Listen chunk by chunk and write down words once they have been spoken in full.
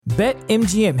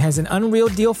BetMGM has an unreal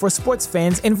deal for sports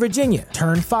fans in Virginia.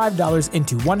 Turn $5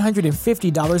 into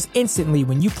 $150 instantly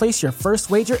when you place your first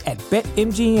wager at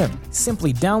BetMGM.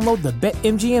 Simply download the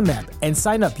BetMGM app and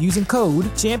sign up using code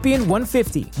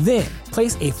Champion150. Then,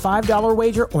 place a $5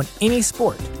 wager on any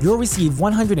sport. You'll receive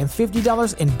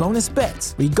 $150 in bonus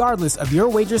bets, regardless of your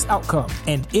wager's outcome.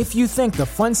 And if you think the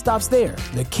fun stops there,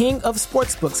 the King of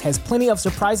Sportsbooks has plenty of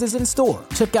surprises in store.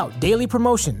 Check out daily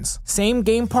promotions,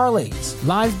 same-game parlays,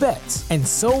 live bets, and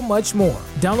so much more.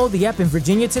 Download the app in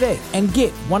Virginia today and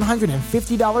get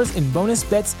 $150 in bonus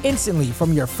bets instantly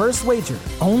from your first wager.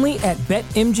 Only at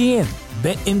BetMGM.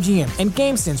 BetMGM and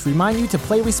GameSense remind you to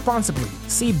play responsibly.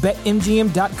 See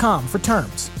BetMGM.com for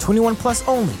terms. 21 plus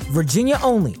only. Virginia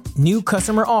only. New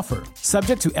customer offer.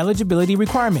 Subject to eligibility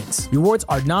requirements. Rewards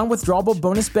are non-withdrawable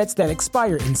bonus bets that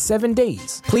expire in 7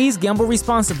 days. Please gamble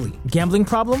responsibly. Gambling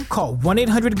problem? Call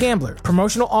 1-800-GAMBLER.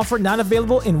 Promotional offer not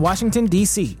available in Washington,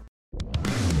 D.C.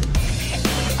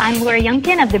 I'm Laura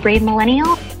Youngkin of The Brave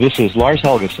Millennial. This is Lars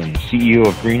Helgeson, CEO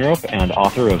of Greenrope and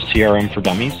author of CRM for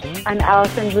Dummies. I'm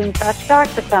Allison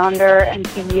Bloom-Feststock, the founder and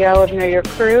CEO of Know Your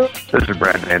Crew. This is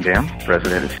Brad Van Dam,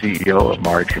 President and CEO of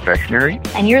Mari Confectionery.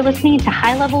 And you're listening to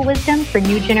High Level Wisdom for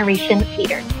New Generation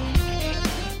Leaders.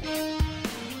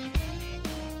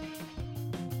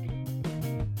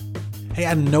 Hey,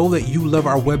 I know that you love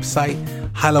our website,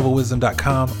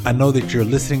 highlevelwisdom.com. I know that you're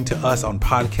listening to us on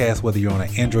podcasts, whether you're on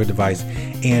an Android device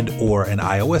and or an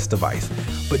iOS device.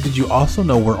 But did you also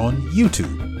know we're on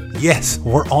YouTube? Yes,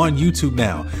 we're on YouTube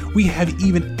now. We have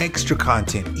even extra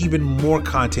content, even more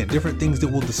content, different things that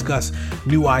we'll discuss,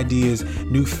 new ideas,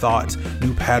 new thoughts,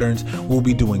 new patterns. We'll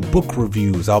be doing book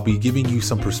reviews. I'll be giving you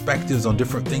some perspectives on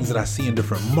different things that I see in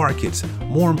different markets.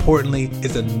 More importantly,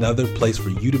 it's another place for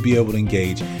you to be able to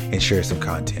engage and share some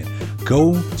content.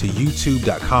 Go to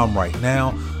youtube.com right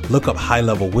now. Look up High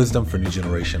Level Wisdom for New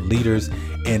Generation Leaders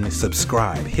and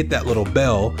subscribe. Hit that little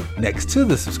bell next to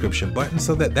the subscription button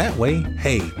so that way,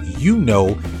 hey, you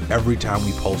know every time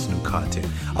we post new content.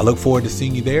 I look forward to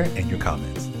seeing you there and your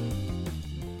comments.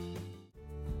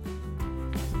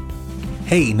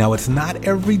 Hey, now it's not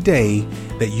every day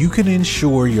that you can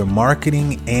ensure your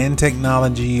marketing and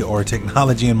technology or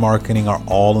technology and marketing are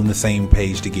all on the same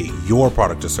page to get your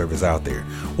product or service out there.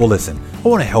 Well, listen, I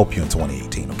want to help you in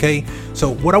 2018, okay?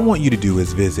 So what I want you to do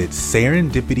is visit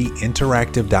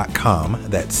serendipityinteractive.com.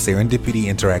 That's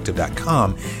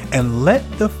serendipityinteractive.com, and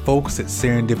let the folks at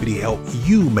Serendipity help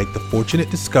you make the fortunate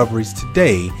discoveries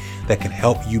today that can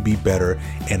help you be better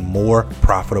and more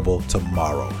profitable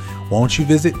tomorrow. Won't you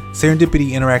visit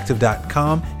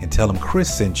serendipityinteractive.com and tell them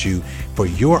Chris sent you for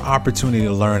your opportunity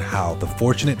to learn how the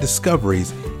fortunate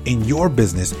discoveries in your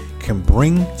business can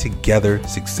bring together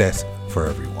success for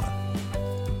everyone.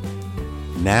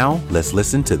 Now, let's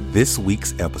listen to this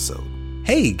week's episode.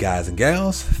 Hey guys and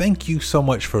gals, thank you so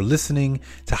much for listening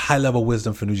to High Level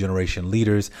Wisdom for New Generation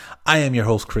Leaders. I am your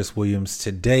host, Chris Williams.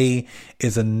 Today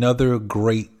is another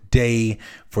great day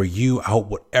for you. I hope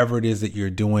whatever it is that you're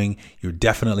doing, you're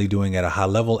definitely doing at a high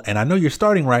level. And I know you're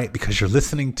starting right because you're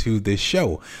listening to this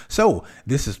show. So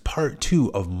this is part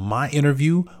 2 of my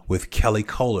interview with Kelly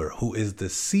Kolar, who is the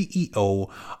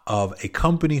CEO of a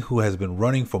company who has been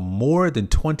running for more than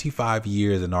 25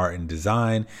 years in art and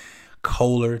design,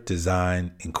 Kolar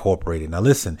Design Incorporated. Now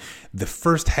listen, the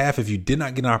first half, if you did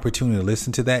not get an opportunity to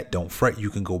listen to that, don't fret.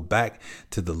 You can go back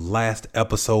to the last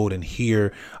episode and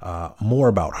hear more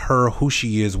about her, who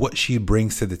she is, what she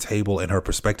brings to the table, and her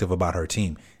perspective about her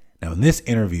team. Now, in this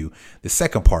interview, the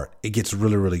second part, it gets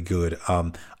really, really good.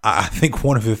 I think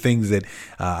one of the things that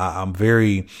I'm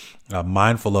very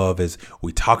mindful of is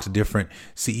we talk to different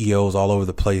CEOs all over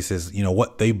the place is, you know,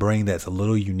 what they bring that's a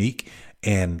little unique.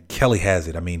 And Kelly has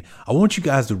it. I mean, I want you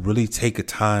guys to really take a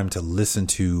time to listen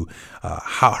to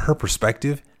how her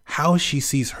perspective, how she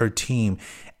sees her team,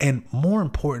 and more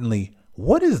importantly,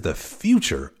 what is the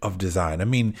future of design? I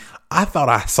mean, I thought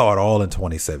I saw it all in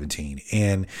 2017,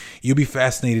 and you'll be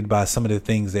fascinated by some of the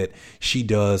things that she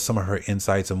does, some of her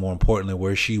insights, and more importantly,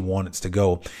 where she wants to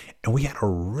go. And we had a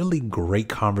really great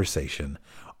conversation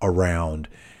around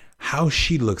how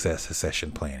she looks at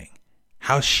succession planning,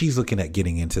 how she's looking at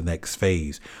getting into the next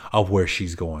phase of where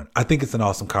she's going. I think it's an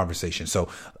awesome conversation. So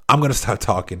I'm going to stop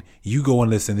talking. You go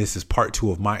and listen. This is part 2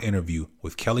 of my interview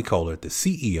with Kelly Kolar, the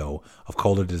CEO of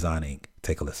Kolar Design Inc.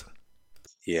 Take a listen.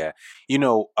 Yeah. You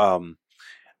know,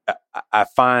 I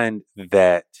find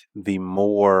that the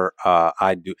more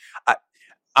I do,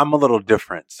 I'm a little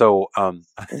different. So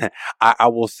I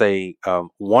will say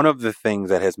one of the things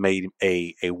that has made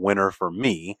a winner for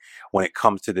me when it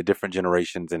comes to the different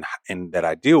generations and that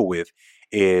I deal with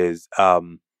is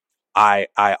I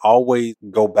always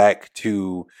go back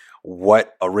to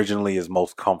what originally is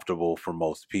most comfortable for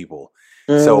most people.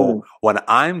 So when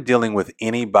I'm dealing with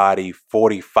anybody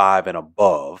 45 and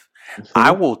above,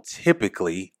 I will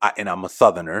typically, and I'm a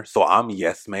Southerner, so I'm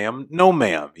yes, ma'am, no,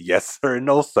 ma'am, yes, sir,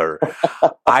 no, sir.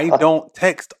 I don't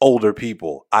text older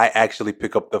people. I actually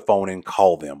pick up the phone and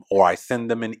call them, or I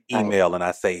send them an email and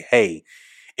I say, hey,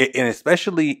 and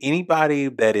especially anybody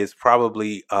that is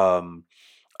probably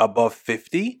above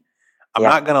 50, I'm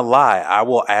not going to lie, I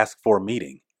will ask for a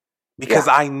meeting because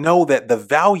I know that the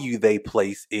value they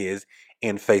place is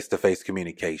in face-to-face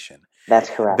communication. That's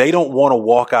correct. They don't want to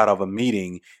walk out of a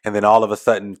meeting and then all of a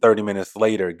sudden 30 minutes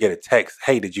later get a text,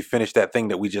 hey, did you finish that thing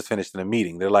that we just finished in a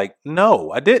meeting? They're like, no,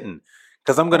 I didn't.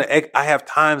 Because I have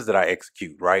times that I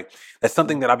execute, right? That's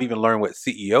something that I've even learned with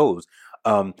CEOs.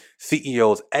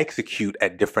 CEOs execute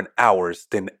at different hours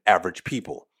than average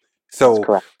people.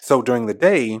 So during the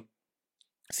day,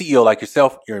 CEO like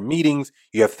yourself, you're in meetings,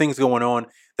 you have things going on.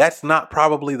 That's not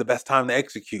probably the best time to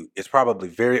execute. It's probably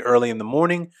very early in the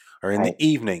morning or in the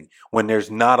evening when there's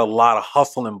not a lot of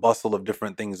hustle and bustle of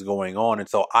different things going on. And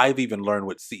so I've even learned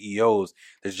with CEOs,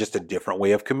 there's just a different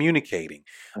way of communicating.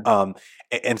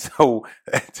 And so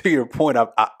to your point,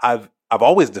 I've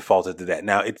always defaulted to that.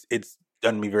 Now it's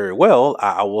done me very well,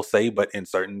 I will say, but in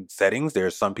certain settings, there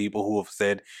are some people who have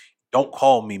said, don't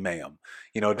call me ma'am.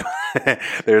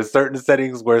 There's certain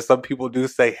settings where some people do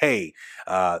say, hey,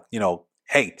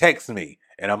 hey, text me.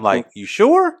 And I'm like, you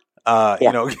sure?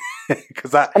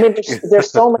 Because there's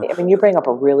so many. You bring up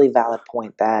a really valid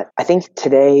point that I think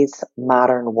today's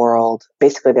modern world,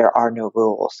 basically there are no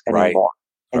rules anymore.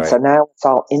 And so now it's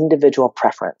all individual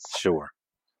preference. Sure.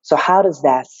 So how does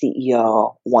that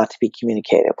CEO want to be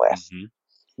communicated with? Mm-hmm.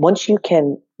 Once you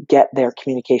can get their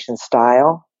communication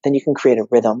style, then you can create a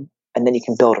rhythm and then you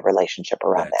can build a relationship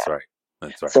around that. That's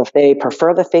right. So if they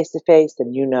prefer the face-to-face,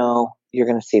 then you're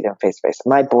going to see them face-to-face.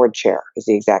 My board chair is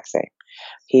the exact same.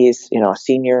 He's,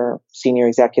 senior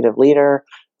executive leader,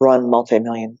 run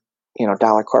multi-million,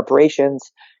 dollar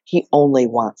corporations. He only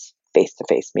wants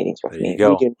face-to-face meetings with me.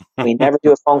 We never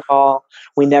do a phone call.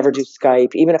 We never do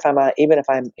Skype. Even if I'm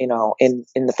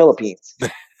in the Philippines.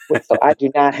 So I do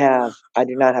not have a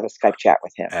Skype chat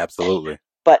with him. Absolutely.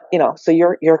 But, so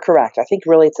you're correct. I think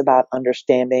really it's about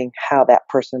understanding how that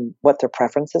person, what their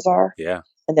preferences are. Yeah.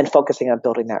 And then focusing on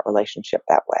building that relationship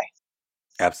that way.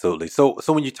 Absolutely. So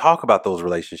when you talk about those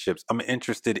relationships, I'm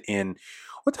interested in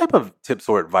what type of tips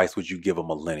or advice would you give a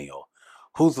millennial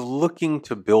who's looking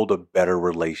to build a better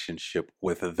relationship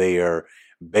with their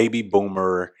baby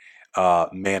boomer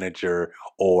manager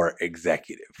or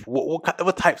executive?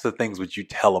 What types of things would you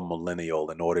tell a millennial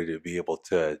in order to be able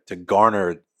to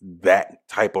garner that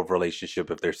type of relationship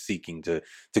if they're seeking to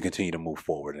continue to move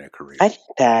forward in their career? I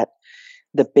think that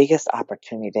the biggest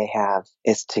opportunity they have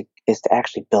is to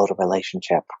actually build a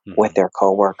relationship with their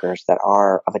coworkers that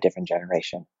are of a different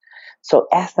generation. So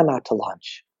ask them out to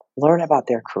lunch, learn about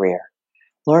their career,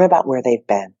 learn about where they've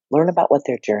been, learn about what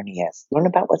their journey is, learn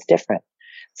about what's different.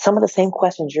 Some of the same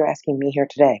questions you're asking me here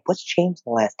today. What's changed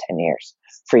in the last 10 years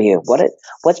for you?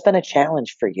 What's been a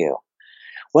challenge for you?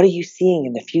 What are you seeing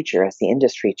in the future as the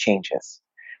industry changes?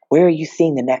 Where are you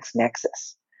seeing the next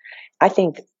nexus? I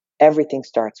think everything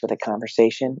starts with a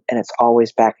conversation, and it's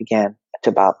always back again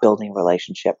to about building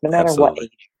relationship, no matter what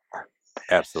age you are.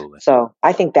 Absolutely. So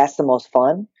I think that's the most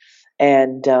fun.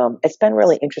 And it's been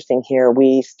really interesting here.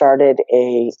 We started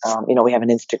we have an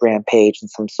Instagram page and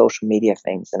some social media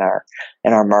things in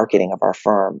our marketing of our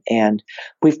firm. And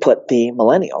we've put the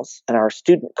millennials and our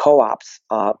student co-ops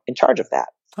in charge of that.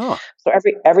 Oh. So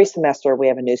every semester we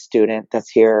have a new student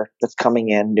that's here, that's coming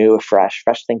in, new, fresh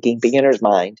thinking, beginner's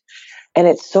mind. And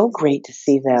it's so great to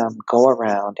see them go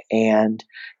around and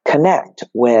connect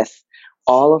with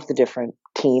all of the different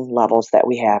team levels that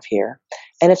we have here.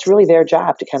 And it's really their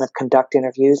job to kind of conduct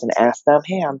interviews and ask them,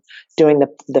 hey, I'm doing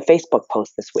the Facebook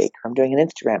post this week, or I'm doing an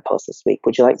Instagram post this week.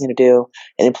 Would you like me to do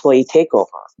an employee takeover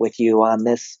with you on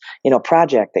this,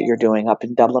 project that you're doing up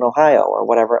in Dublin, Ohio, or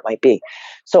whatever it might be?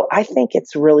 So I think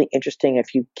it's really interesting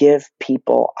if you give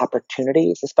people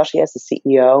opportunities, especially as the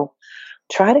CEO,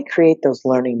 try to create those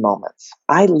learning moments.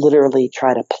 I literally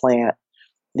try to plant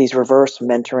these reverse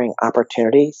mentoring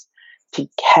opportunities to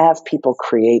have people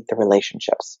create the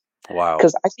relationships. Wow.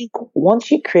 Because I think once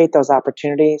you create those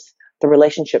opportunities, the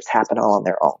relationships happen all on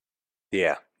their own.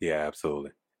 Yeah,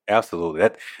 absolutely. Absolutely.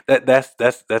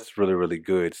 That's really, really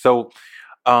good. So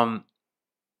going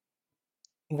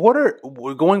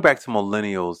back to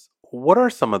millennials, what are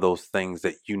some of those things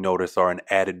that you notice are an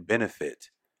added benefit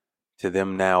to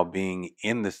them now being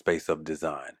in the space of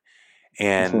design?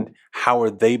 and how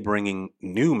are they bringing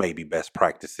new maybe best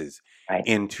practices Right.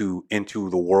 into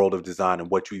the world of design and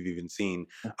what you've even seen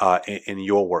in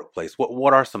your workplace?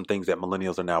 What are some things that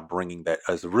millennials are now bringing that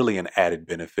is really an added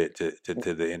benefit to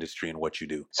the industry and what you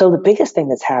do? So the biggest thing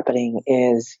that's happening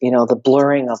is, the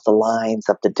blurring of the lines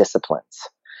of the disciplines.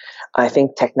 I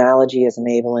think technology is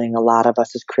enabling a lot of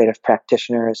us as creative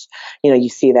practitioners. You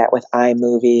see that with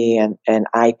iMovie and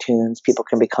iTunes. People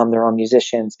can become their own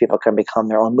musicians. People can become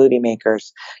their own movie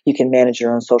makers. You can manage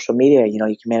your own social media. You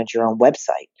can manage your own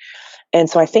website. And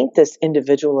so I think this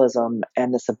individualism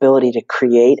and this ability to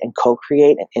create and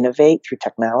co-create and innovate through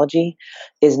technology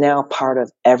is now part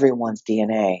of everyone's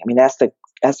DNA. I mean, that's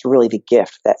really the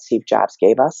gift that Steve Jobs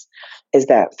gave us, is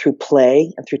that through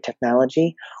play and through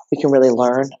technology, we can really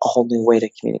learn a whole new way to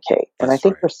communicate. And I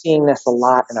think we're seeing this a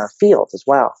lot in our fields as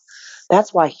well.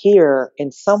 That's why here,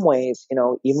 in some ways,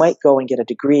 you might go and get a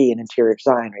degree in interior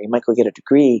design, or you might go get a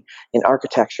degree in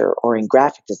architecture or in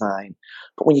graphic design.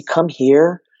 But when you come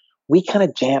here, we kind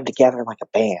of jam together like a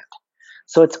band.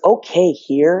 So it's okay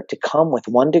here to come with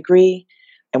one degree,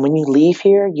 and when you leave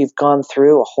here, you've gone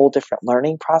through a whole different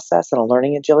learning process and a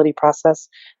learning agility process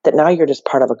that now you're just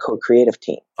part of a co-creative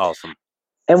team. Awesome.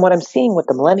 And what I'm seeing with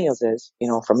the millennials is,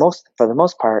 for the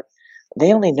most part,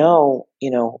 they only know,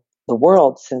 the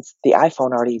world since the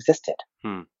iPhone already existed.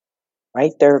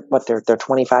 Right? They're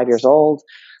 25 years old.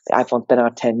 The iPhone's been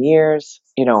out 10 years.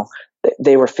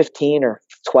 They were 15 or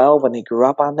 12 when they grew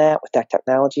up on that with that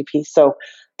technology piece. So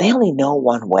they only know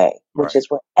one way, which is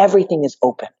where everything is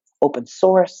open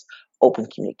source, open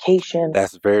communication.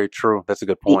 That's very true. That's a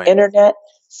good point. The internet.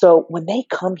 So when they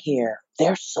come here,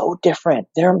 they're so different.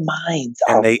 Their minds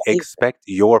are. And they expect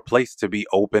your place to be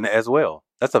open as well.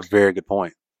 That's a very good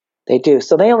point. They do.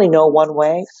 So they only know one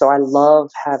way. So I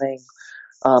love having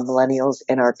millennials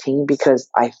in our team because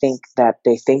I think that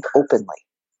they think openly.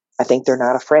 I think they're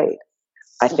not afraid.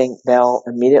 I think they'll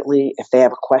immediately, if they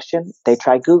have a question, they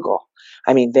try Google.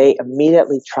 I mean, they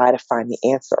immediately try to find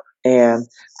the answer. And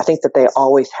I think that they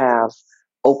always have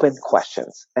open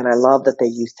questions. And I love that they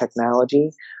use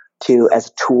technology as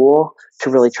a tool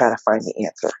to really try to find the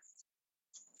answer.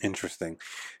 Interesting.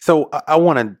 So I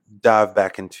want to dive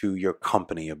back into your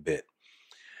company a bit.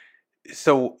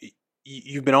 So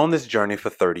you've been on this journey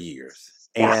for 30 years.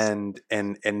 Yes.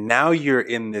 And now you're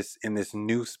in this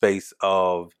new space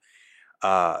of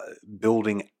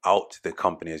building out the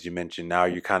company. As you mentioned, now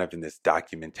you're kind of in this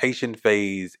documentation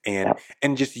phase, and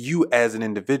just you as an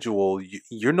individual,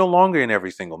 you're no longer in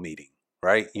every single meeting,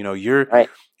 right?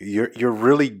 You're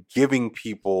really giving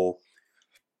people,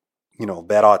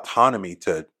 that autonomy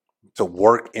to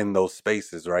work in those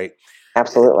spaces, right?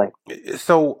 Absolutely.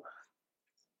 So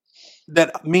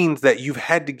that means that you've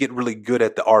had to get really good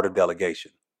at the art of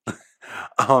delegation.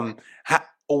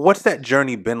 What's that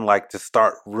journey been like to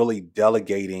start really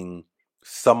delegating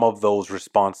some of those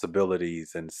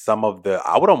responsibilities and some of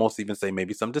I would almost even say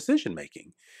maybe some decision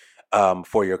making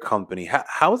for your company?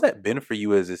 How has that been for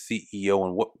you as a CEO,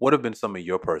 and what have been some of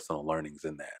your personal learnings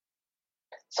in that?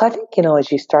 So I think,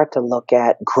 as you start to look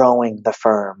at growing the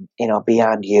firm,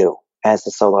 beyond you as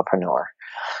a solopreneur,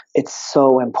 it's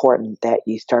so important that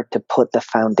you start to put the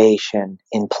foundation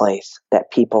in place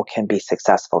that people can be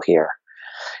successful here.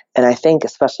 And I think,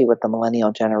 especially with the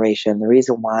millennial generation, the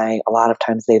reason why a lot of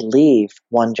times they leave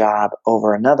one job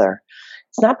over another,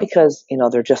 it's not because,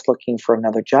 they're just looking for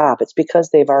another job. It's because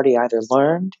they've already either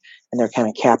learned and they're kind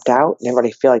of capped out. And they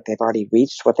already feel like they've already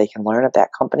reached what they can learn at that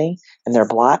company and they're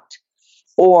blocked.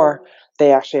 Or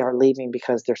they actually are leaving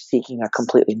because they're seeking a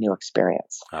completely new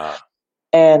experience.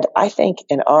 And I think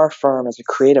in our firm as a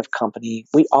creative company,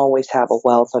 we always have a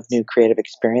wealth of new creative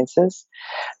experiences.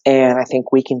 And I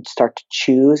think we can start to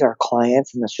choose our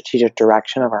clients and the strategic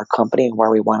direction of our company and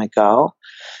where we want to go.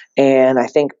 And I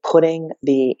think putting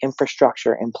the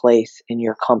infrastructure in place in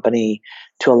your company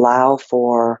to allow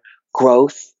for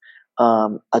growth,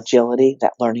 agility,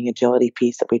 that learning agility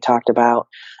piece that we talked about,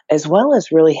 as well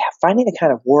as really finding the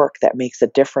kind of work that makes a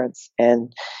difference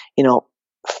and,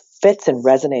 fits and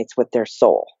resonates with their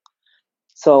soul.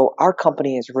 So our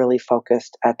company is really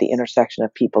focused at the intersection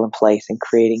of people and place and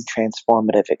creating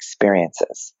transformative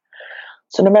experiences.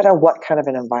 So no matter what kind of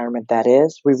an environment that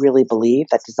is, we really believe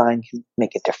that design can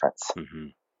make a difference.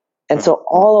 And so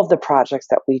all of the projects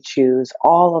that we choose,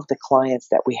 all of the clients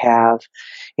that we have,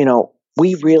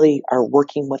 we really are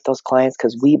working with those clients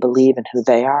because we believe in who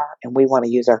they are, and we want to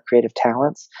use our creative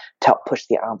talents to help push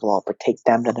the envelope or take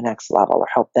them to the next level or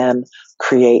help them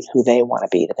create who they want to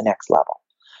be to the next level.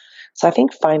 So I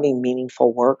think finding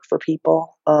meaningful work for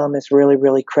people is really,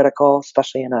 really critical,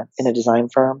 especially in a design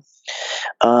firm.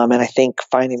 And I think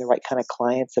finding the right kind of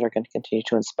clients that are going to continue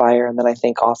to inspire. And then I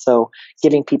think also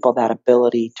giving people that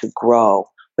ability to grow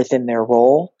within their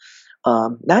role,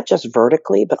 not just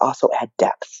vertically, but also add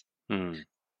depth. Mm.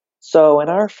 So in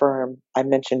our firm, I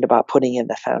mentioned about putting in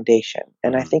the foundation.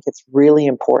 And I think it's really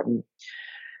important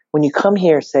when you come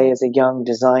here, say, as a young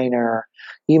designer,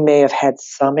 you may have had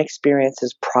some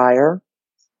experiences prior.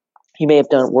 You may have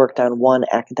worked on one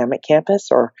academic campus,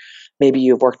 or maybe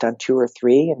you've worked on two or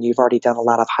three, and you've already done a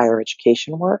lot of higher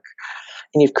education work,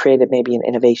 and you've created maybe an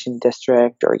innovation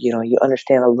district, or you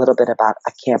understand a little bit about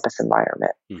a campus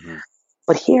environment. Mm-hmm.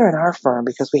 But here in our firm,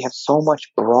 because we have so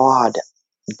much broad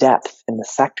depth in the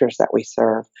sectors that we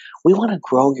serve, we want to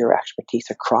grow your expertise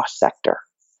across sector.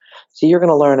 So you're going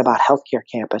to learn about healthcare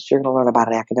campus. You're going to learn about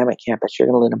an academic campus. You're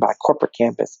going to learn about a corporate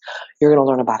campus. You're going to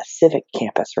learn about a civic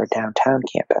campus or a downtown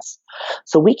campus.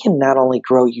 So we can not only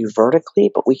grow you vertically,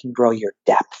 but we can grow your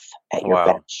depth at your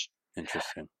bench.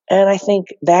 Interesting. And I think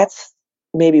that's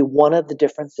maybe one of the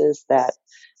differences that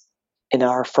in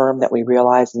our firm that we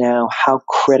realize now how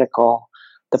critical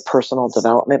the personal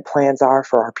development plans are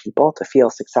for our people to feel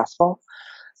successful,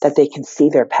 that they can see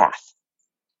their path.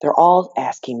 They're all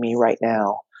asking me right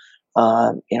now,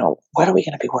 what are we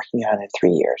going to be working on in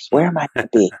 3 years? Where am I going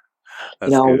to be?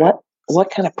 That's good. What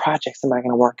kind of projects am I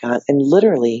going to work on? And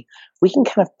literally, we can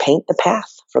kind of paint the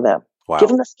path for them. Wow. Give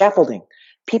them the scaffolding.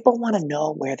 People want to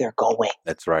know where they're going.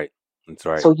 That's right.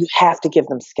 So you have to give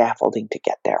them scaffolding to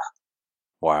get there.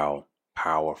 Wow.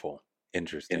 Powerful.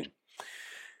 Interesting.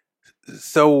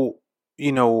 So,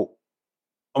 I'm going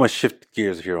to shift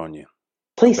gears here on you.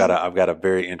 Please. I've got a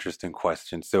very interesting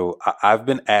question. So I've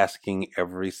been asking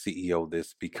every CEO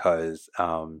this because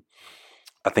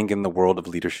I think in the world of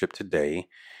leadership today,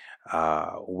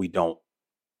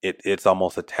 it's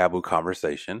almost a taboo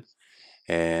conversation.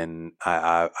 And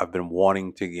I've been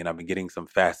wanting to, and I've been getting some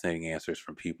fascinating answers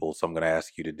from people. So I'm going to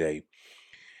ask you today,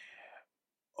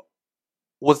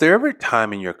 was there ever a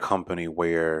time in your company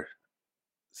where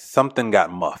something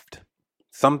got muffed?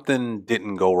 Something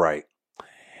didn't go right?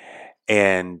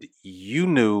 And you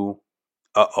knew,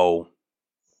 I'm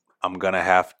going to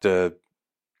have to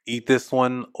eat this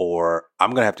one, or I'm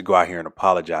going to have to go out here and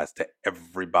apologize to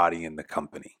everybody in the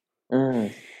company.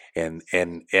 Mm. And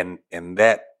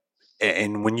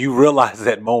when you realize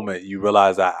that moment, you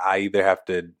realize I either have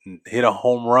to hit a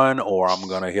home run or I'm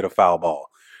going to hit a foul ball,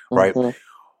 right? Mm-hmm.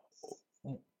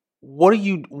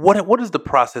 What is the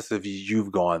process of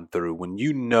you've gone through when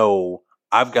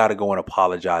I've got to go and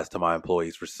apologize to my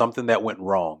employees for something that went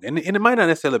wrong? And it might not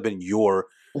necessarily have been your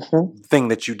thing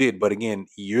that you did, but again,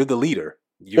 you're the leader.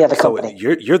 You're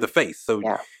the face. So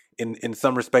in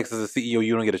some respects, as a CEO,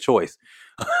 you don't get a choice.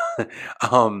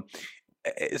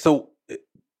 So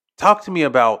talk to me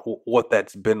about what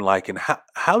that's been like, and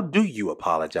how do you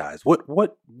apologize?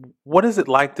 What is it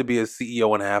like to be a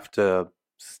CEO and have to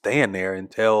stand there and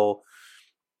tell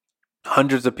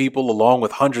hundreds of people along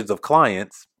with hundreds of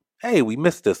clients, hey, we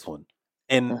missed this one?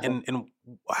 And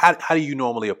how do you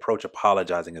normally approach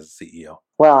apologizing as a CEO?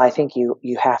 Well, I think you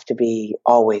have to be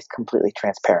always completely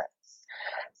transparent.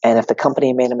 And if the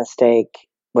company made a mistake,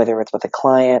 whether it's with a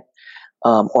client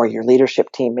or your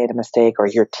leadership team made a mistake or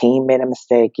your team made a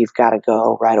mistake, you've got to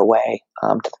go right away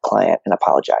to the client and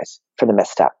apologize for the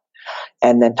misstep.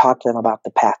 And then talk to them about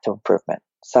the path to improvement.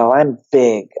 So I'm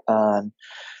big on,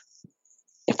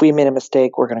 if we made a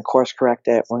mistake, we're going to course correct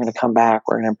it. We're going to come back.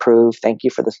 We're going to improve. Thank you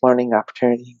for this learning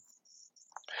opportunity.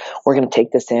 We're going to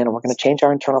take this in and we're going to change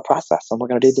our internal process and we're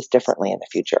going to do this differently in the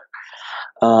future.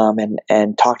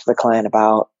 And talk to the client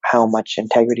about how much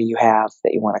integrity you have,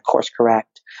 that you want to course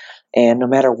correct. And no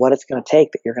matter what it's going to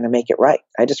take, that you're going to make it right.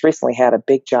 I just recently had a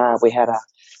big job. We had a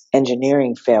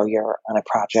engineering failure on a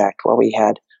project where we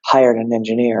had hired an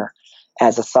engineer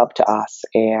as a sub to us,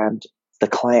 and the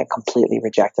client completely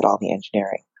rejected all the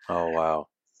engineering. Oh, wow.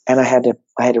 And I had to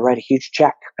write a huge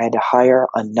check. I had to hire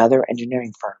another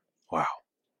engineering firm. Wow.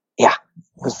 Yeah.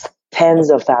 It was tens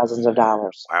of thousands of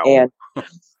dollars. Wow. And,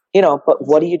 but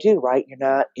what do you do, right? You're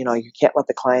not, you can't let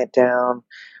the client down.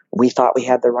 We thought we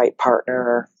had the right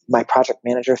partner. My project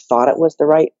manager thought it was the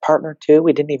right partner too.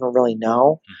 We didn't even really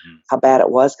know how bad it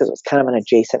was because it was kind of an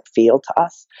adjacent field to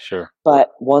us. Sure.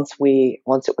 But once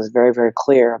it was very, very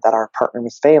clear that our partner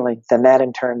was failing, then that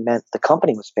in turn meant the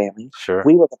company was failing. Sure.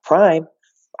 We were the prime.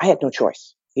 I had no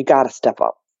choice. You got to step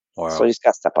up. Wow. So you just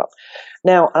got to step up.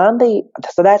 Now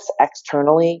so that's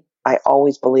externally. I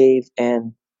always believe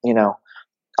in,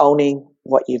 owning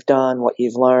what you've done, what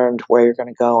you've learned, where you're going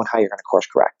to go, and how you're going to course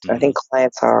correct. I think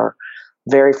clients are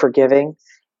very forgiving,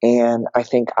 And I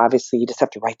think obviously you just have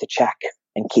to write the check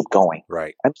and keep going.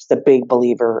 Right. I'm just a big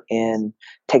believer in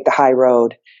take the high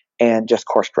road and just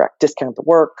course correct, discount the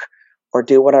work, or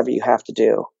do whatever you have to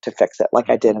do to fix it, like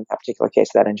I did in that particular case,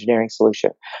 that engineering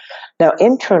solution. Now,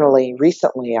 internally,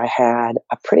 recently, I had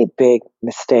a pretty big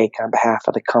mistake on behalf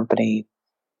of the company,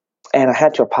 and I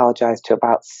had to apologize to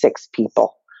about 6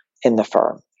 people in the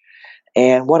firm.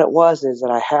 And what it was is that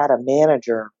I had a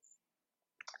manager.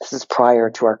 This is prior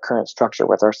to our current structure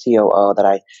with our COO that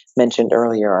I mentioned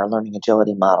earlier, our learning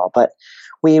agility model. But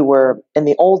we were, in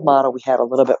the old model, we had a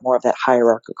little bit more of that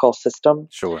hierarchical system.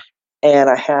 Sure.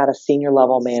 And I had a senior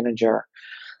level manager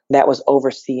that was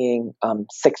overseeing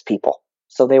 6 people.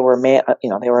 So they were,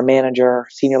 they were a manager,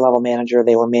 senior level manager.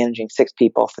 They were managing 6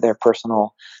 people for their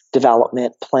personal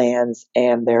development plans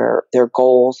and their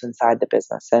goals inside the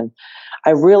business. And I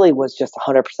really was just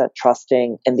 100%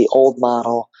 trusting in the old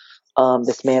model,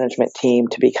 this management team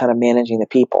to be kind of managing the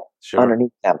people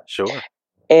underneath them. Sure.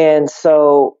 And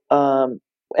so,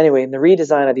 anyway, in the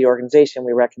redesign of the organization,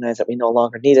 we recognized that we no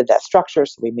longer needed that structure.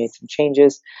 So we made some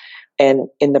changes. And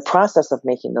in the process of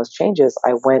making those changes,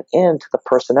 I went into the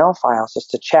personnel files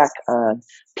just to check on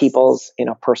people's,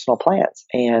 personal plans.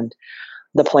 And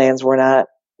the plans were not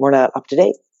up to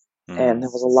date. And there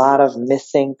was a lot of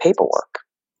missing paperwork.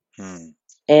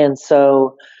 And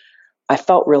so I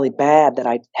felt really bad that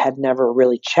I had never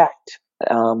really checked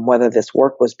whether this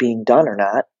work was being done or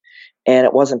not. And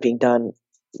it wasn't being done,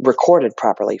 recorded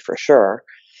properly for sure.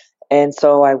 And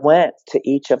so I went to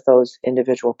each of those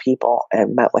individual people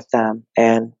and met with them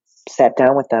and sat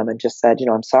down with them and just said,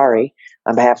 I'm sorry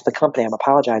on behalf of the company. I'm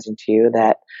apologizing to you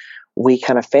that we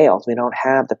kind of failed. We don't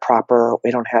have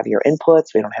your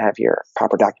inputs. We don't have your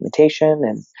proper documentation.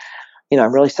 And,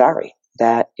 I'm really sorry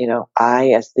that, I,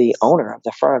 as the owner of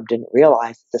the firm, didn't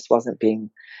realize that this wasn't being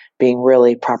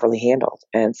really properly handled.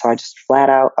 And so I just flat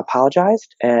out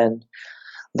apologized. And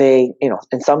they,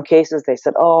 in some cases they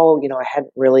said, oh, I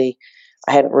hadn't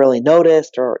really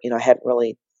noticed, or, I hadn't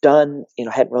really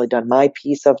done my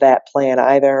piece of that plan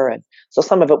either. And so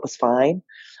some of it was fine,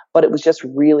 but it was just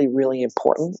really, really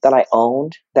important that I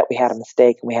owned that we had a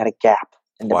mistake and we had a gap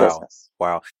in the business.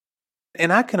 Wow.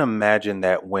 And I can imagine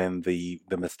that when the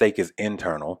mistake is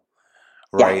internal,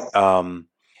 right? Yes.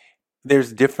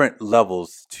 There's different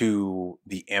levels to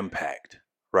the impact,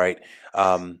 right?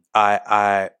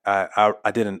 I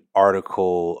did an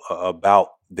article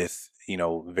about this,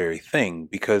 very thing,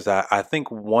 because I think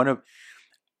one of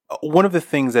the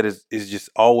things that is just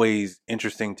always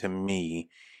interesting to me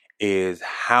is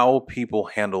how people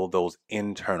handle those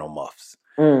internal muffs.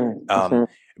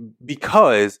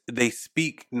 Because they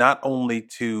speak not only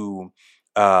to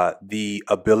the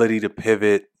ability to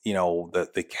pivot,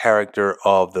 the character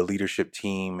of the leadership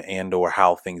team and or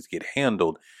how things get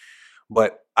handled,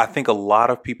 but I think a lot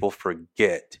of people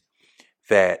forget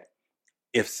that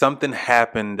if something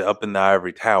happened up in the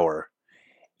ivory tower,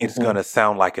 it's going to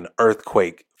sound like an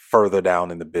earthquake further down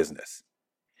in the business.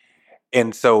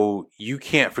 And so you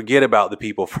can't forget about the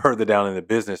people further down in the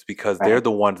business, because they're the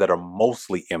ones that are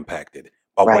mostly impacted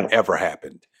by whatever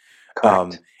happened.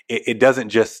 It doesn't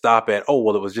just stop at, oh,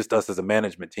 well, it was just us as a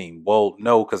management team. Well,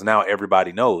 no, because now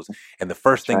everybody knows. And the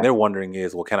first thing they're wondering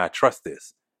is, well, can I trust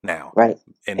this now? Right.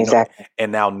 And exactly.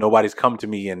 And now nobody's come to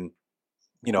me in,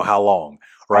 how long?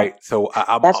 Right. So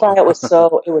that's why it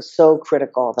was so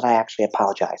critical that I actually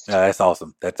apologized. That's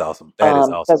awesome. That is awesome.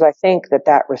 Because I think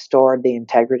that restored the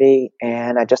integrity,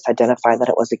 and I just identified that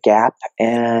it was a gap,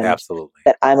 and absolutely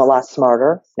that I'm a lot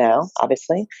smarter now,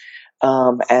 obviously,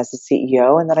 as the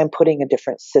CEO, and that I'm putting a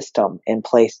different system in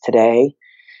place today.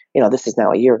 This is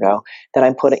now a year ago that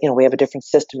I'm putting, we have a different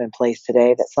system in place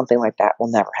today that something like that will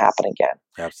never happen again.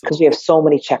 Absolutely. Because we have so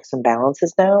many checks and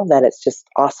balances now that it's just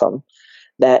awesome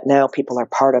that now people are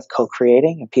part of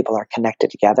co-creating and people are connected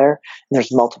together, and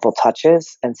there's multiple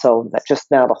touches. And so that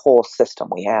just now the whole system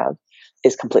we have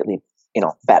is completely,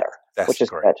 better, which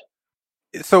is great.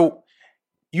 Good. So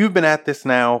you've been at this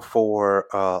now for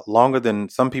longer than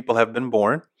some people have been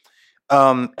born.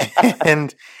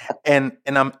 And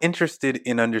I'm interested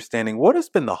in understanding what has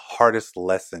been the hardest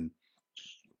lesson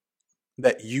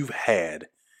that you've had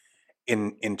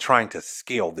in trying to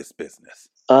scale this business.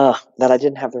 That I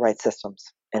didn't have the right systems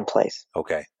in place.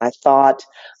 Okay. I thought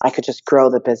I could just grow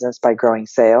the business by growing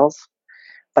sales,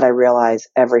 but I realized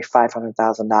every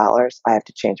 $500,000 I have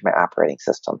to change my operating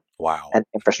system. Wow. And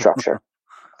infrastructure.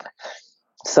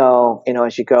 So,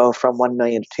 as you go from 1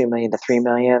 million to 2 million to 3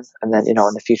 million, and then, in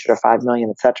the future to 5 million,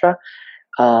 et cetera,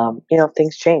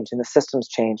 things change and the systems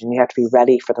change, and you have to be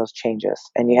ready for those changes,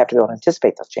 and you have to be able to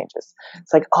anticipate those changes.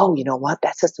 It's like, oh, you know what?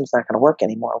 That system's not going to work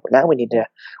anymore. Now we need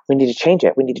to change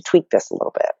it. We need to tweak this a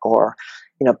little bit, or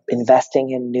investing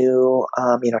in new,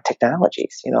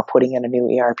 technologies. Putting in a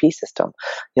new ERP system.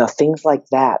 Things like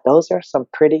that. Those are some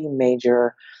pretty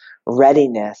major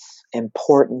readiness,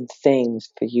 important things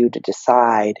for you to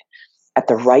decide at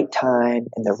the right time,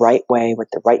 in the right way, with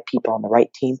the right people on the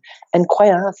right team, and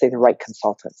quite honestly, the right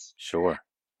consultants. Sure.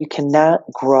 You cannot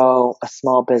grow a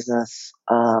small business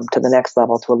to the next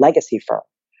level, to a legacy firm,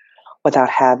 without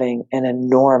having an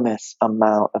enormous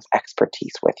amount of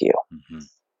expertise with you.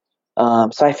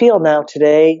 Mm-hmm. So I feel now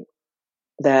today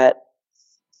that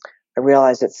I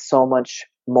realize it's so much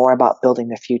more about building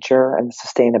the future and the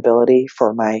sustainability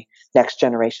for my next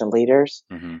generation leaders.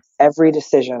 Mm-hmm. Every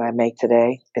decision I make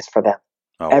today is for them.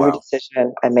 Oh, Every wow.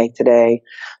 decision I make today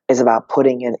is about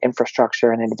putting in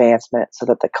infrastructure and advancement so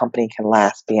that the company can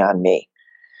last beyond me.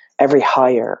 Every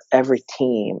hire, every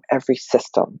team, every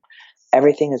system,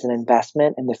 everything is an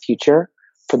investment in the future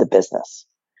for the business.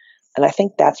 And I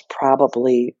think that's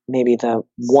probably maybe the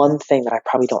one thing that I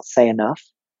probably don't say enough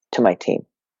to my team.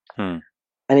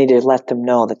 I need to let them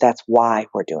know that that's why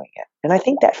we're doing it. And I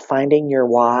think that finding your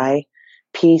why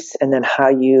piece and then how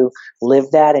you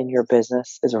live that in your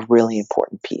business is a really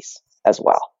important piece as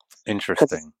well.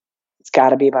 Interesting. It's got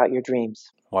to be about your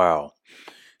dreams. Wow.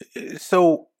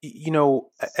 So,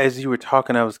 as you were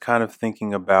talking, I was kind of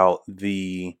thinking about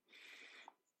the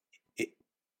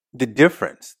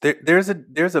difference. There's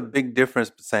a big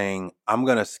difference saying I'm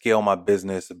going to scale my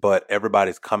business, but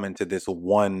everybody's coming to this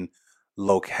one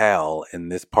locale in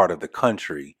this part of the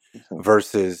country,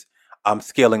 versus I'm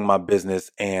scaling my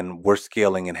business and we're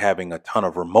scaling and having a ton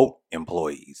of remote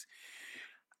employees.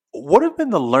 What have been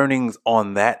the learnings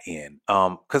on that end?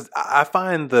 Because I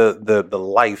find the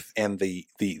life and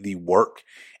the work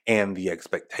and the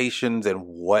expectations and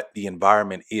what the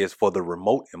environment is for the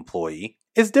remote employee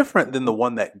is different than the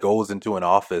one that goes into an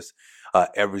office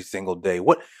every single day.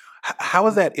 How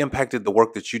has that impacted the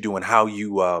work that you do, and how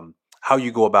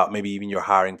you go about maybe even your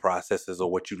hiring processes,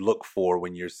 or what you look for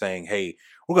when you're saying, hey,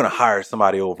 we're going to hire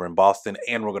somebody over in Boston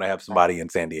and we're going to have somebody in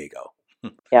San Diego?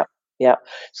 Yeah.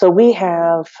 So we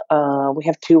have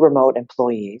 2 remote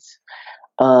employees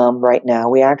right now.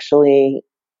 We actually,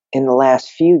 in the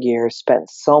last few years, spent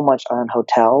so much on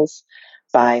hotels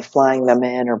by flying them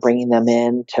in or bringing them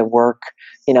in to work,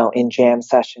 in jam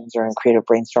sessions or in creative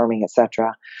brainstorming,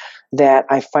 etc., that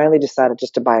I finally decided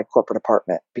just to buy a corporate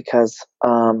apartment, because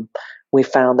we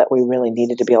found that we really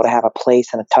needed to be able to have a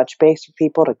place and a touch base for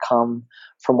people to come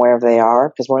from wherever they are,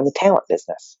 because we're in the talent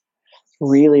business.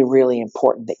 Really, really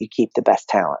important that you keep the best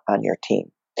talent on your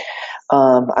team.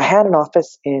 I had an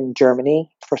office in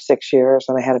Germany for 6 years,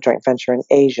 and I had a joint venture in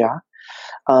Asia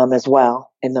as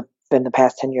well in the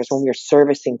past 10 years when we were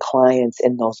servicing clients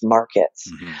in those markets.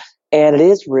 Mm-hmm. And it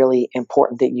is really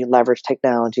important that you leverage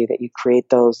technology, that you create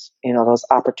those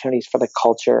opportunities for the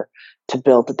culture to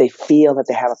build, that they feel that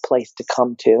they have a place to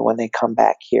come to when they come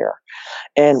back here.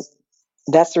 And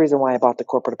that's the reason why I bought the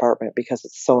corporate apartment, because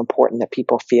it's so important that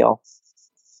people feel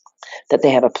that they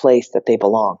have a place that they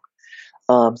belong.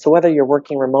 So whether you're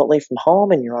working remotely from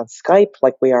home and you're on Skype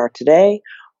like we are today,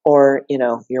 or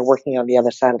you're working on the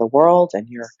other side of the world and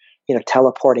you're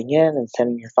teleporting in and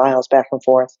sending your files back and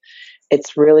forth,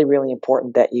 it's really, really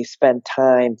important that you spend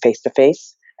time face to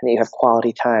face and that you have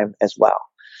quality time as well.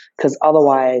 Because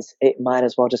otherwise, it might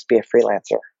as well just be a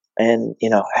freelancer and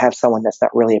have someone that's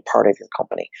not really a part of your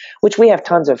company. Which we have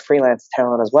tons of freelance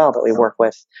talent as well that we work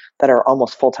with that are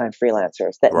almost full-time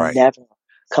freelancers that Right. never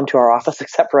come to our office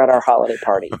except for at our holiday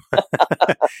party.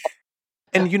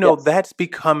 And Yes. that's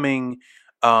becoming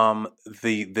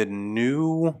the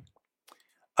new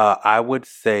I would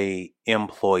say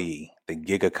employee, the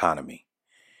gig economy.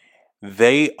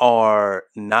 They are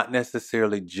not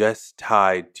necessarily just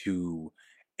tied to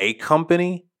a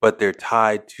company, but they're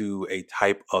tied to a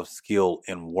type of skill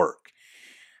and work.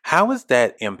 How has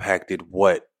that impacted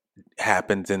what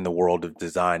happens in the world of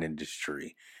design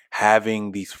industry?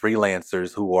 Having these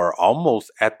freelancers who are almost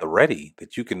at the ready,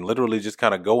 that you can literally just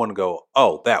kind of go and go,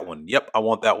 oh, that one. Yep, I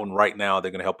want that one right now.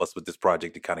 They're going to help us with this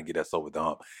project to kind of get us over the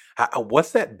hump.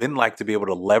 What's that been like to be able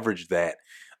to leverage that,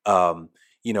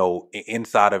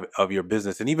 inside of your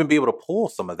business, and even be able to pull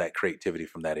some of that creativity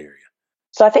from that area?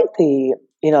 So I think the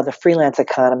freelance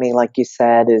economy, like you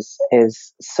said,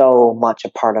 is so much a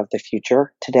part of the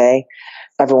future today.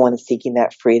 Everyone is seeking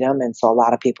that freedom, and so a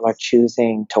lot of people are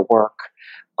choosing to work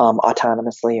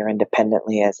autonomously or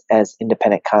independently as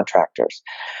independent contractors.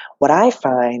 What I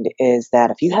find is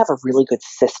that if you have a really good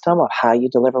system of how you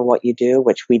deliver what you do,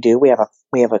 which we do, we have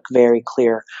a very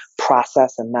clear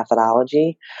process and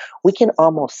methodology. We can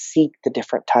almost seek the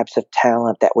different types of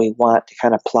talent that we want to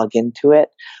kind of plug into it,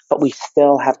 but we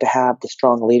still have to have the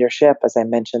strong leadership, as I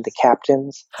mentioned, the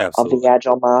captains Absolutely. of the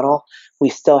agile model. We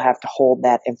still have to hold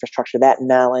that infrastructure, that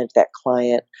knowledge, that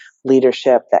client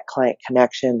leadership, that client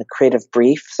connection, the creative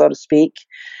brief, so to speak.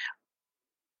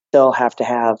 Still have to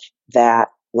have that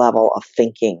level of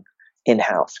thinking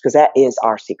in-house, because that is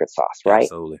our secret sauce, right?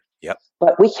 Absolutely. Yep.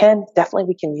 But we can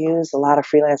use a lot of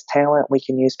freelance talent. We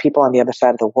can use people on the other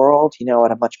side of the world,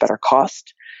 at a much better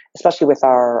cost, especially with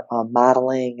our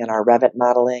modeling and our Revit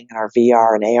modeling and our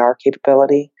VR and AR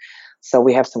capability. So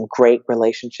we have some great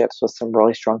relationships with some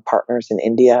really strong partners in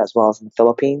India as well as in the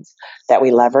Philippines that we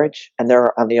leverage, and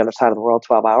they're on the other side of the world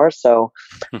 12 hours. So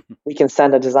we can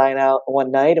send a design out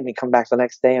one night and we come back the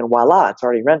next day and voila, it's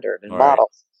already rendered and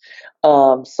modeled.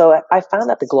 So I found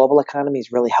that the global economy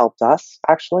has really helped us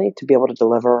actually to be able to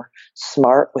deliver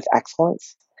smart with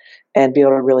excellence and be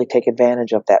able to really take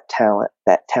advantage of that talent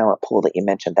pool that you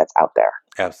mentioned that's out there.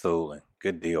 Absolutely.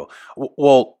 Good deal.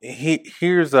 Well,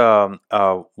 here's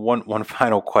one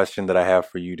final question that I have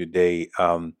for you today.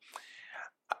 I'm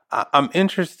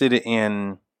interested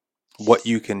in what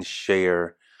you can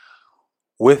share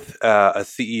with a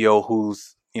CEO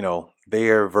who's,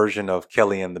 their version of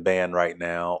Kelly and the band right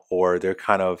now, or they're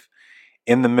kind of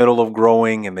in the middle of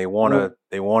growing and they're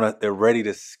ready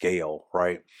to scale,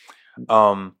 right?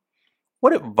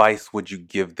 What advice would you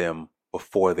give them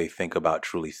before they think about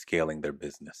truly scaling their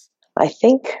business? I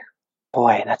think,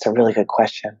 boy, that's a really good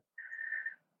question.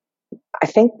 I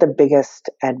think the best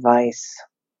advice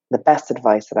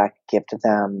that I could give to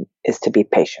them is to be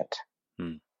patient.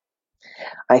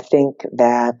 I think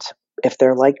that if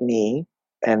they're like me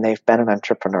and they've been an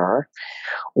entrepreneur,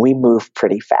 we move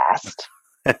pretty fast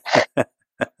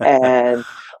and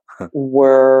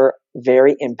we're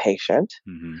very impatient.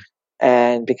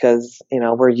 And because,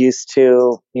 we're used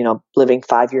to, living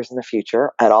 5 years in the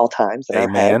future at all times in our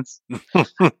heads.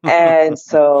 And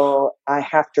so I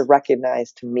have to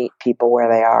recognize to meet people where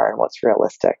they are and what's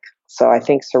realistic. So I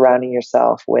think surrounding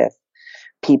yourself with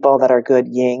people that are good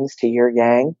yings to your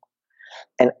yang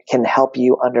and can help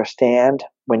you understand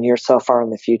when you're so far in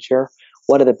the future,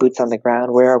 what are the boots on the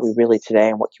ground? Where are we really today?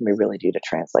 And what can we really do to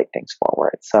translate things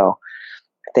forward? So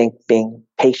I think being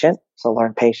patient, so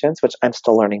learn patience, which I'm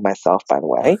still learning myself, by the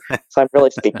way. So I'm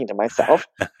really speaking to myself.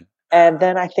 And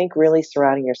then I think really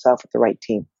surrounding yourself with the right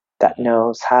team that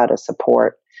knows how to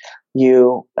support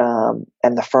you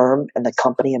and the firm and the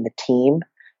company and the team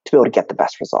to be able to get the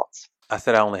best results. I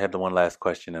said I only had the one last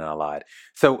question and I lied.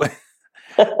 So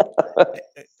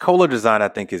Kolar design, I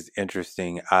think, is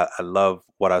interesting. I love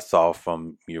what I saw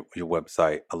from your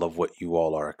website. I love what you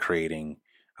all are creating.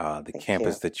 The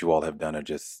campus that you all have done are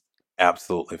just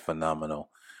absolutely phenomenal.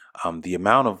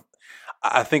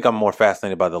 I think I'm more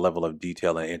fascinated by the level of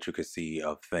detail and intricacy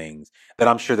of things that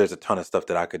I'm sure there's a ton of stuff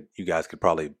that you guys could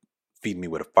probably feed me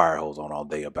with a fire hose on all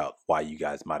day about why you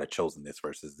guys might have chosen this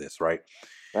versus this, right?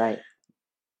 Right.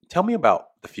 Tell me about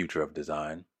the future of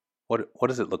design. What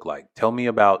does it look like? Tell me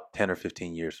about 10 or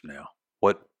 15 years from now.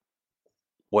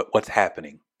 What's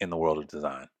happening in the world of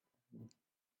design?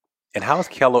 And how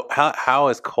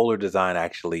is Kolar Design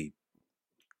actually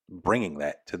bringing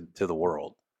that to the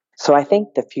world? So I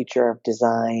think the future of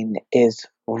design is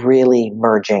really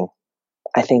merging.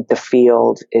 I think the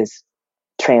field is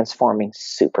transforming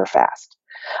super fast.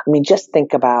 I mean, just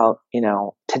think about,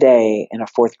 today in a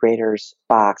fourth grader's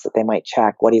box that they might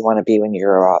check, what do you want to be when you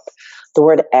grow up? The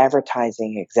word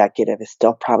advertising executive is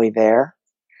still probably there.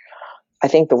 I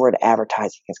think the word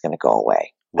advertising is going to go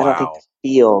away. Wow. I don't think the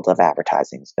field of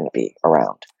advertising is going to be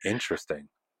around. Interesting.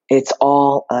 It's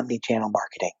all omni-channel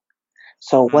marketing.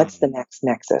 So what's the next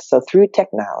nexus? So through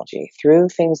technology, through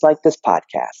things like this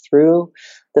podcast, through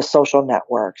the social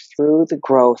networks, through the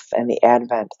growth and the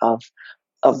advent of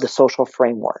the social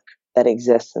framework that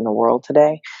exists in the world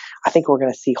today, I think we're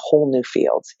going to see whole new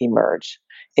fields emerge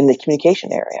in the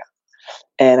communication area.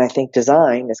 And I think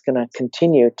design is going to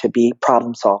continue to be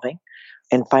problem solving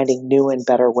and finding new and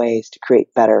better ways to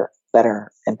create better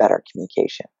and better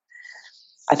communication.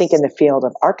 I think in the field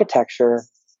of architecture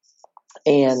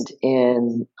and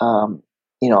in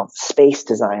space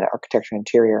design, architecture,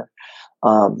 interior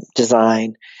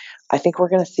design, I think we're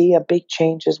going to see a big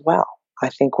change as well. I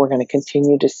think we're going to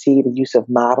continue to see the use of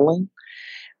modeling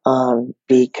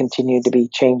continue to be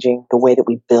changing the way that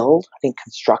we build. I think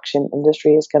construction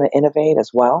industry is going to innovate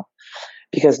as well,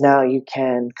 because now you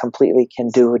can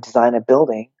design a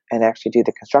building and actually do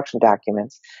the construction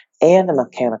documents and the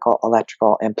mechanical,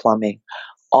 electrical, and plumbing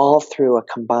all through a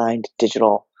combined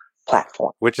digital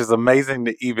platform. Which is amazing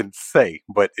to even say,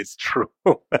 but it's true.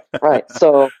 Right.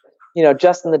 So,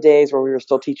 just in the days where we were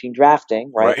still teaching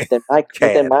drafting, right? Right.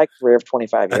 Within my career of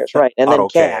 25 years, right? And then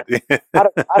CAD.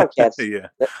 AutoCAD's, Yeah.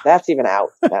 That's even out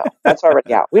now. That's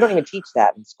already out. We don't even teach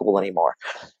that in school anymore.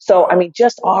 So, Wow.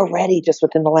 just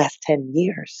within the last 10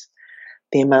 years,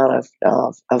 the amount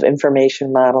of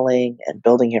information modeling and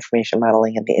building information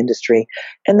modeling in the industry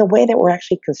and the way that we're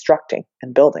actually constructing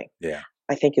and building,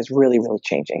 I think is really, really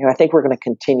changing. And I think we're going to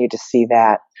continue to see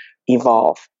that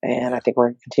evolve. And I think we're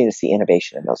going to continue to see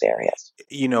innovation in those areas.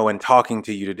 And talking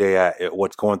to you today,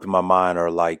 what's going through my mind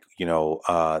are like,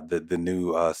 the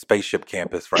new spaceship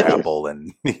campus for Apple,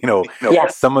 and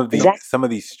some of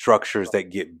these structures that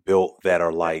get built that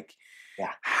are like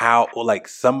how like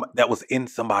some that was in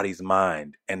somebody's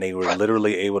mind, and they were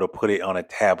literally able to put it on a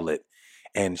tablet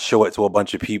and show it to a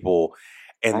bunch of people,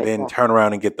 and then turn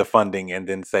around and get the funding, and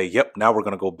then say, "Yep, now we're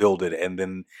going to go build it." And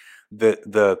then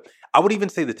I would even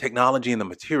say the technology and the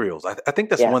materials. I think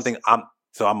that's one thing.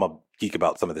 I'm a geek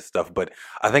about some of this stuff, but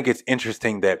I think it's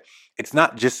interesting that it's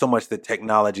not just so much the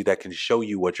technology that can show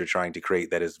you what you're trying to create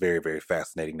that is very, very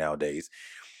fascinating nowadays,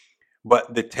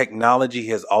 but the technology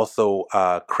has also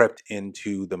crept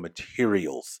into the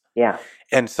materials. Yeah.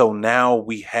 And so now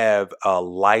we have a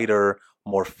lighter,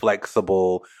 more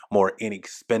flexible, more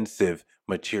inexpensive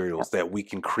materials that we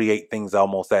can create things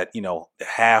almost at,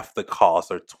 half the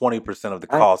cost or 20% of the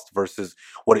cost versus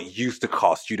what it used to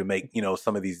cost you to make,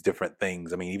 some of these different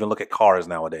things. I mean, even look at cars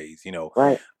nowadays,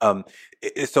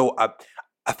 So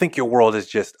I think your world is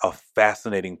just a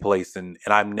fascinating place. And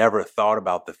I've never thought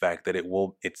about the fact that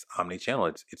it's omni-channel.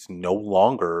 It's no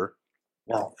longer,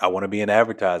 I want to be in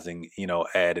advertising,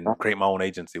 ad and create my own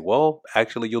agency. Well,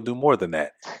 actually, you'll do more than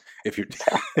that if you're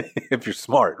if you're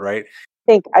smart, right?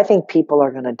 I think people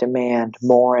are going to demand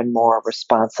more and more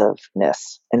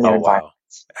responsiveness in their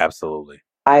environments. Absolutely.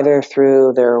 Either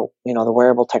through their, the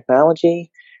wearable technology,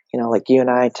 like you and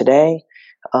I today,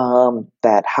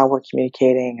 that how we're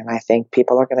communicating. And I think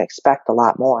people are going to expect a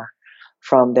lot more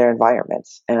from their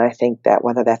environments. And I think that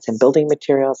whether that's in building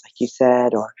materials, like you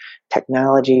said, or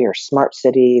technology or smart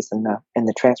cities and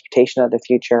the transportation of the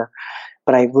future,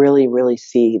 but I really, really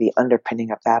see the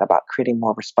underpinning of that about creating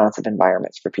more responsive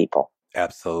environments for people.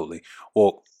 Absolutely.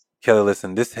 Well, Kelly,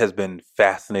 listen, this has been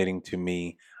fascinating to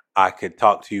me. I could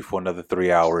talk to you for another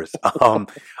 3 hours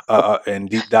and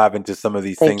deep dive into some of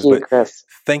these things. Thank you, Chris.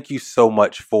 Thank you so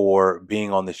much for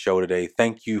being on the show today.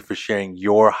 Thank you for sharing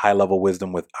your high-level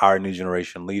wisdom with our new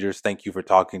generation leaders. Thank you for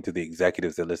talking to the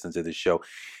executives that listen to this show.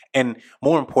 And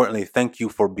more importantly, thank you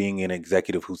for being an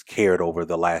executive who's cared over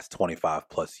the last 25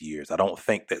 plus years. I don't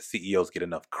think that CEOs get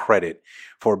enough credit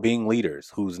for being leaders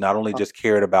who's not only just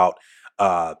cared about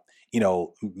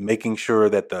making sure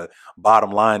that the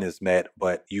bottom line is met,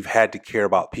 but you've had to care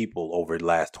about people over the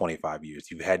last 25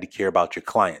 years. You've had to care about your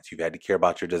clients. You've had to care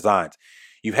about your designs.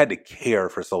 You've had to care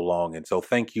for so long. And so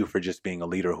thank you for just being a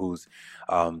leader who's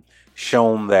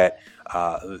shown that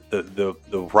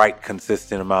the right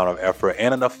consistent amount of effort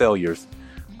and enough failures,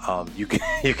 you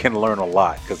can learn a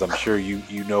lot, because I'm sure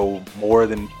you know more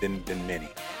than many,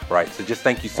 right? So just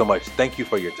thank you so much. Thank you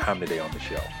for your time today on the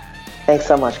show. Thanks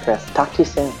so much, Chris. Talk to you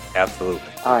soon. Absolutely.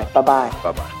 All right. Bye-bye.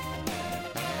 Bye-bye.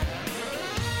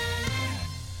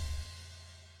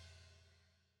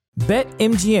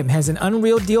 BetMGM has an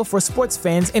unreal deal for sports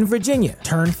fans in Virginia.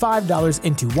 Turn $5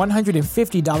 into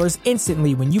 $150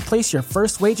 instantly when you place your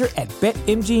first wager at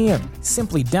BetMGM.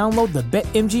 Simply download the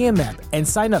BetMGM app and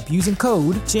sign up using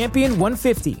code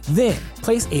Champion150. Then,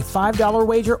 place a $5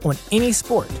 wager on any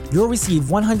sport. You'll receive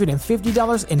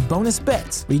 $150 in bonus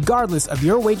bets, regardless of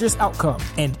your wager's outcome.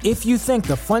 And if you think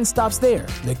the fun stops there,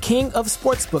 the King of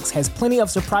Sportsbooks has plenty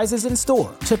of surprises in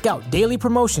store. Check out daily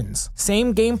promotions,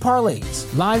 same-game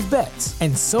parlays, live bets,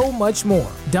 and so much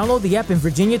more. Download the app in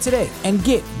Virginia today and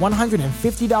get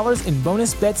 $150 in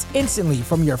bonus bets instantly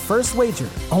from your first wager.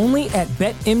 Only at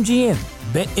BetMGM.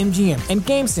 BetMGM and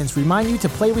GameSense remind you to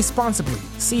play responsibly.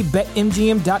 See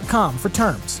BetMGM.com for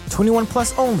terms. 21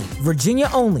 plus only. Virginia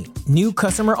only. New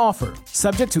customer offer.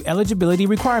 Subject to eligibility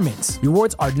requirements.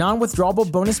 Rewards are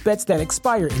non-withdrawable bonus bets that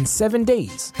expire in 7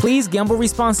 days. Please gamble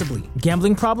responsibly.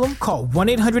 Gambling problem? Call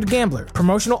 1-800-GAMBLER.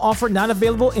 Promotional offer not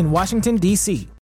available in Washington, D.C.